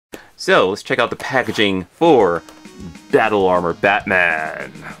So let's check out the packaging for Battle Armor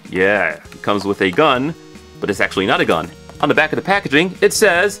Batman. Yeah, it comes with a gun, but it's actually not a gun. On the back of the packaging, it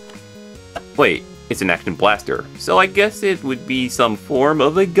says, wait, it's an action blaster. So I guess it would be some form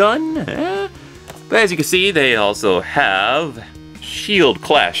of a gun? But as you can see, they also have Shield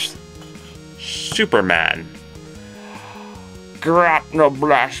Clash Superman, Grapnel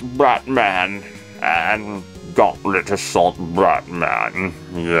Blast Batman, and Gauntlet Assault Batman.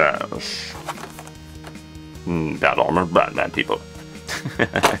 Yes. Battle Armor Batman, people.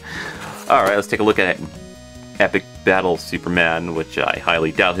 Alright, let's take a look at Epic Battle Superman, which I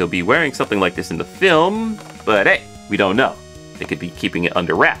highly doubt he'll be wearing something like this in the film, but hey, we don't know. They could be keeping it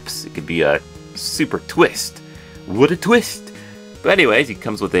under wraps. It could be a super twist. What a twist! But anyways, he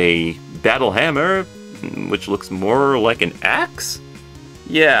comes with a battle hammer, which looks more like an axe?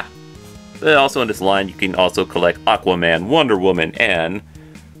 Yeah. But also in this line, you can also collect Aquaman, Wonder Woman, and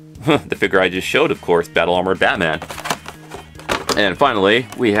the figure I just showed, of course, Battle Armor Batman. And finally,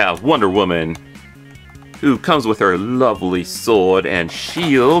 we have Wonder Woman, who comes with her lovely sword and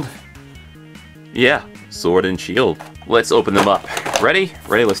shield. Yeah, sword and shield. Let's open them up. Ready?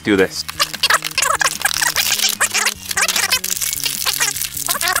 Ready, let's do this.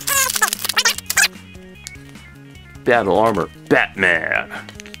 Battle Armor Batman.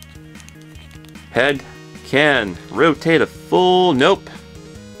 Head can rotate a full... Nope.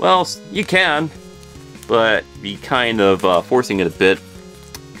 Well, you can, but be kind of forcing it a bit,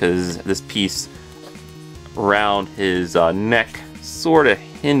 because this piece around his neck sort of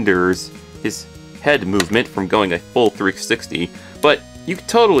hinders his head movement from going a full 360, but you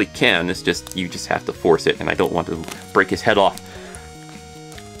totally can. It's just, you just have to force it, and I don't want to break his head off.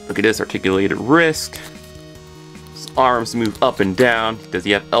 Look at this articulated wrist. His arms move up and down. Does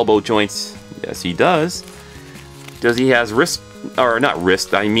he have elbow joints? Yes, he does. Does he has wrist, or not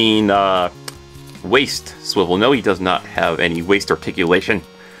wrist, I mean waist swivel? No, he does not have any waist articulation.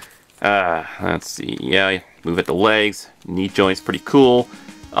 Let's see, yeah, move at the legs, knee joints, pretty cool.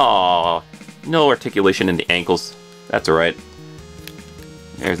 Aw, no articulation in the ankles. That's alright.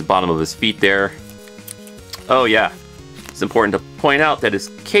 There's the bottom of his feet there. Oh yeah, it's important to point out that his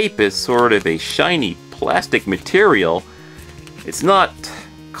cape is sort of a shiny plastic material. It's not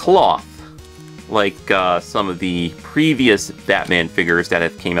cloth, like some of the previous Batman figures that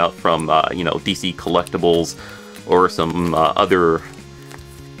have came out from, you know, DC Collectibles or some other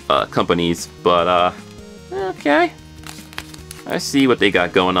companies, but okay. I see what they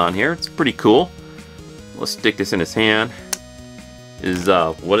got going on here. It's pretty cool. Let's stick this in his hand.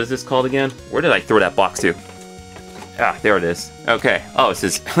 What is this called again? Where did I throw that box to? Ah, there it is. Okay. Oh, it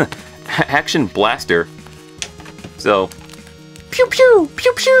says Action Blaster. So, pew pew,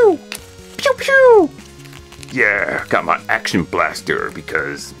 pew pew, pew pew. Yeah, got my Action Blaster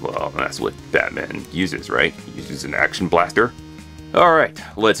because, well, that's what Batman uses, right? He uses an Action Blaster. Alright,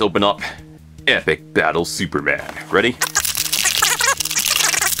 let's open up Epic Battle Superman. Ready?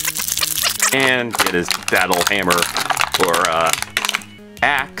 And get his battle hammer, or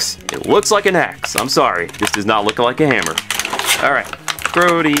axe. It looks like an axe. I'm sorry, this does not look like a hammer. Alright,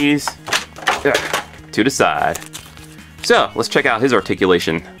 throw these to the side. So, let's check out his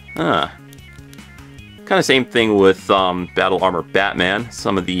articulation. Kind of same thing with Battle Armor Batman.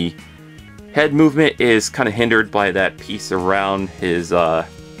 Some of the head movement is kind of hindered by that piece around his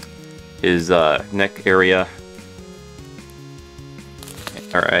neck area.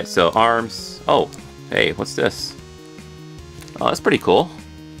 Alright, so arms. Oh, hey, what's this? Oh, that's pretty cool.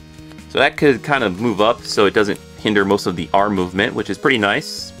 So that could kind of move up so it doesn't hinder most of the arm movement, which is pretty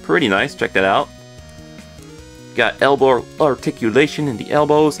nice. Pretty nice, check that out. Got elbow articulation in the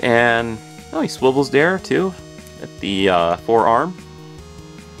elbows, and oh, he swivels there too at the forearm.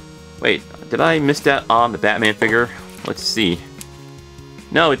 Wait, did I miss that on the Batman figure? Let's see.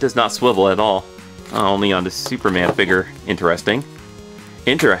 No, it does not swivel at all. Only on the Superman figure. Interesting.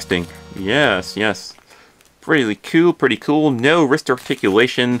 Interesting. Yes, yes. Pretty cool, pretty cool. No wrist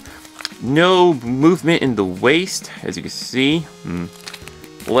articulation. No movement in the waist, as you can see.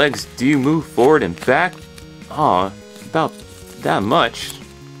 Legs do move forward and back. Oh, about that much.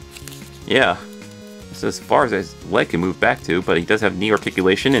 Yeah. That's as far as his leg can move back to, but he does have knee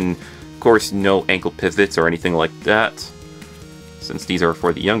articulation and, of course, no ankle pivots or anything like that, since these are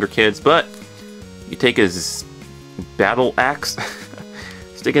for the younger kids. But you take his battle axe,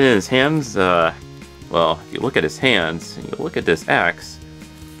 stick it in his hands. Well, if you look at his hands and you look at this axe,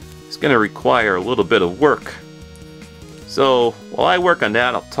 it's going to require a little bit of work. So while I work on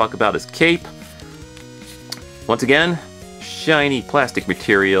that, I'll talk about his cape. Once again, shiny plastic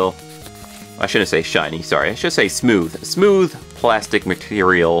material. I shouldn't say shiny, sorry. I should say smooth. Smooth plastic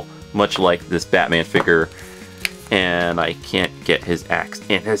material much like this Batman figure. And I can't get his axe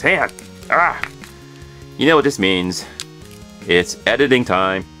in his hand. Ah! You know what this means. It's editing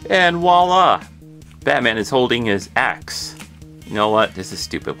time. And voila! Batman is holding his axe. You know what? This is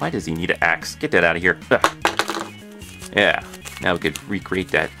stupid. Why does he need an axe? Get that out of here. Ugh. Yeah. Now we could recreate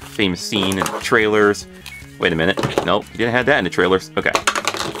that famous scene in the trailers. Wait a minute. Nope, he didn't have that in the trailers. Okay.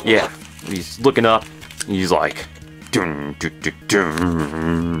 Yeah. He's looking up. He's like, dun, dun, dun,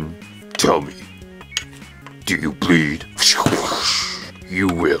 dun. Tell me, do you bleed? You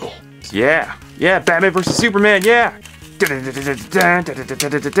will. Yeah. Yeah, Batman versus Superman, yeah. Oh,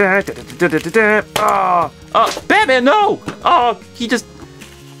 Batman, no! Oh, he just...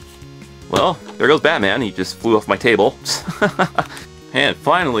 Well, there goes Batman. He just flew off my table. And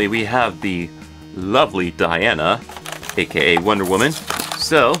finally, we have the lovely Diana, aka Wonder Woman.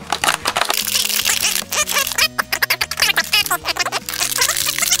 So...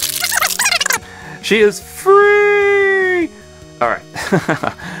 she is free! Alright.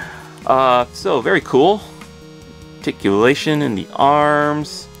 So, very cool. Articulation in the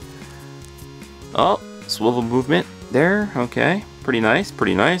arms. Oh, swivel movement there. Okay, pretty nice,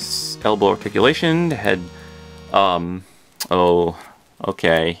 pretty nice. Elbow articulation. The head. Oh,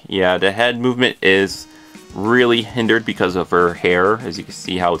 okay. Yeah, the head movement is really hindered because of her hair, as you can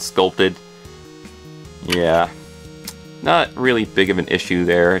see how it's sculpted. Yeah, not really big of an issue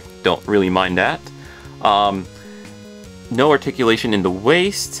there. Don't really mind that. No articulation in the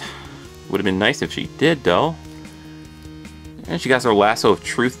waist. Would have been nice if she did, though. And she got her lasso of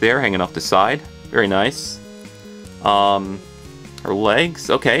truth there, hanging off the side. Very nice. Her legs,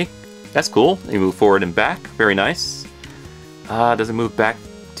 okay, that's cool. They move forward and back. Very nice. Doesn't move back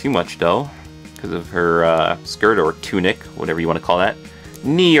too much though, because of her skirt or tunic, whatever you want to call that.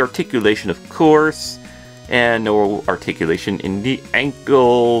 Knee articulation, of course, and no articulation in the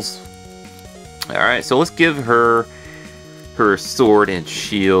ankles. All right, so let's give her her sword and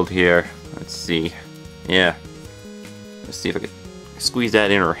shield here. Let's see. Yeah. Let's see if I can squeeze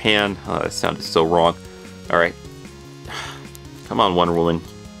that in her hand. Oh, that sounded so wrong. Alright. Come on, Wonder Woman.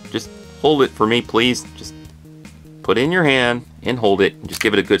 Just hold it for me, please. Just put it in your hand and hold it. And just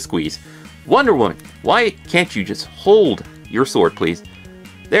give it a good squeeze. Wonder Woman, why can't you just hold your sword, please?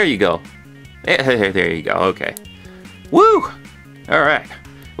 There you go. There you go. Okay. Woo! Alright.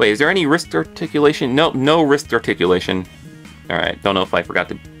 Wait, is there any wrist articulation? Nope, no wrist articulation. Alright, don't know if I forgot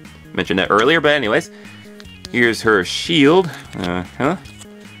to mention that earlier, but anyways. Here's her shield.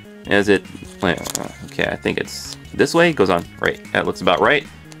 Is it... okay, I think it's this way. Goes on. Right. That looks about right.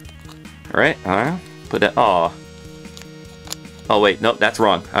 Alright. Put that... Oh. Oh, wait. Nope, that's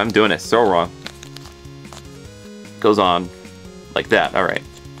wrong. I'm doing it so wrong. Goes on like that. Alright.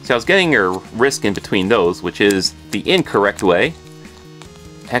 So I was getting her wrist in between those, which is the incorrect way.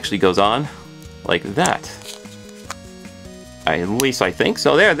 Actually goes on like that. At least I think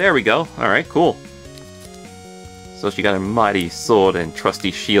so. There we go. Alright, cool. So she got a mighty sword and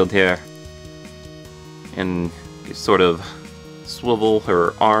trusty shield here. And sort of swivel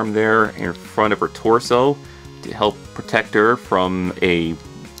her arm there in front of her torso to help protect her from a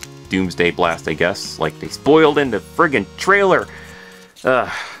doomsday blast, I guess, like they spoiled in the friggin' trailer.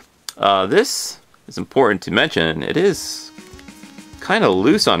 This is important to mention. It is kind of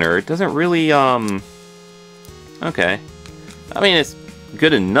loose on her. It doesn't really, okay. I mean, it's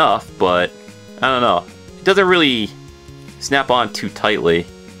good enough, but I don't know. It doesn't really snap on too tightly.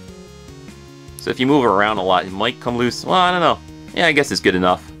 So if you move it around a lot, it might come loose. Well, I don't know. Yeah, I guess it's good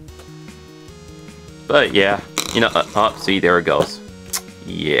enough. But yeah, you know, oh, see, there it goes.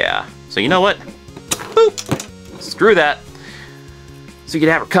 Yeah. So you know what? Boop! Screw that. So you can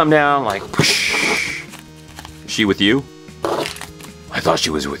have her come down like, whoosh. Is she with you? I thought she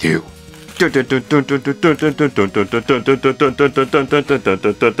was with you. Too many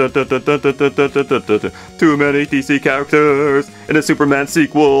DC characters in a Superman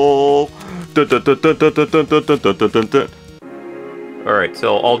sequel. Alright,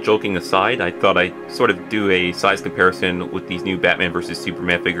 so all joking aside, I thought I'd sort of do a size comparison with these new Batman vs.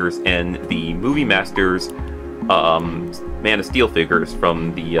 Superman figures and the Movie Masters Man of Steel figures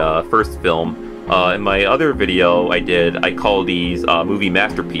from the first film. In my other video I call these Movie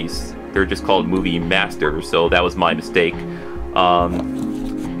Masterpiece. They're just called Movie Masters, so that was my mistake.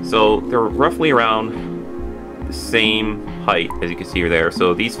 So they're roughly around the same height, as you can see there.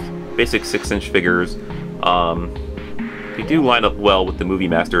 So these basic 6-inch figures, they do line up well with the Movie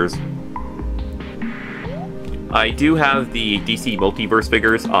Masters. I do have the DC Multiverse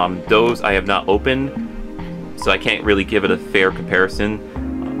figures. Those I have not opened, so I can't really give it a fair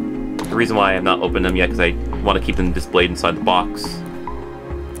comparison. The reason why I have not opened them yet is I want to keep them displayed inside the box.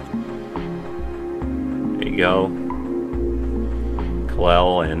 you go.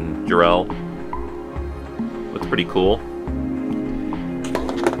 Kal-El and Jor-El. Looks pretty cool.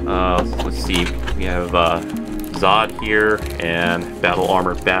 Let's see. We have Zod here and Battle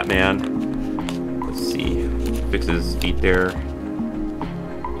Armor Batman. Let's see. Fix his feet there.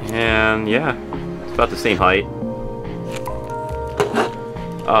 And yeah, it's about the same height.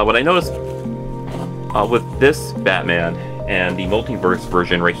 What I noticed with this Batman and the multiverse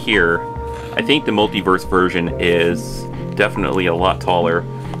version right here, I think the multiverse version is definitely a lot taller.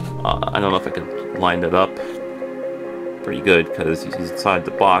 I don't know if I could line it up pretty good because he's inside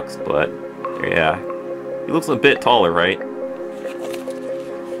the box, but yeah, he looks a bit taller, right?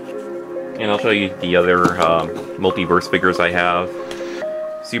 And I'll show you the other multiverse figures I have.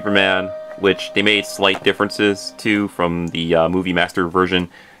 Superman, which they made slight differences to from the Movie Master version,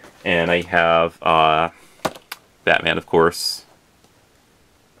 and I have Batman, of course.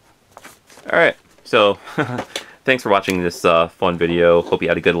 Alright, so thanks for watching this fun video. Hope you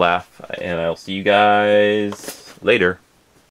had a good laugh, and I'll see you guys later.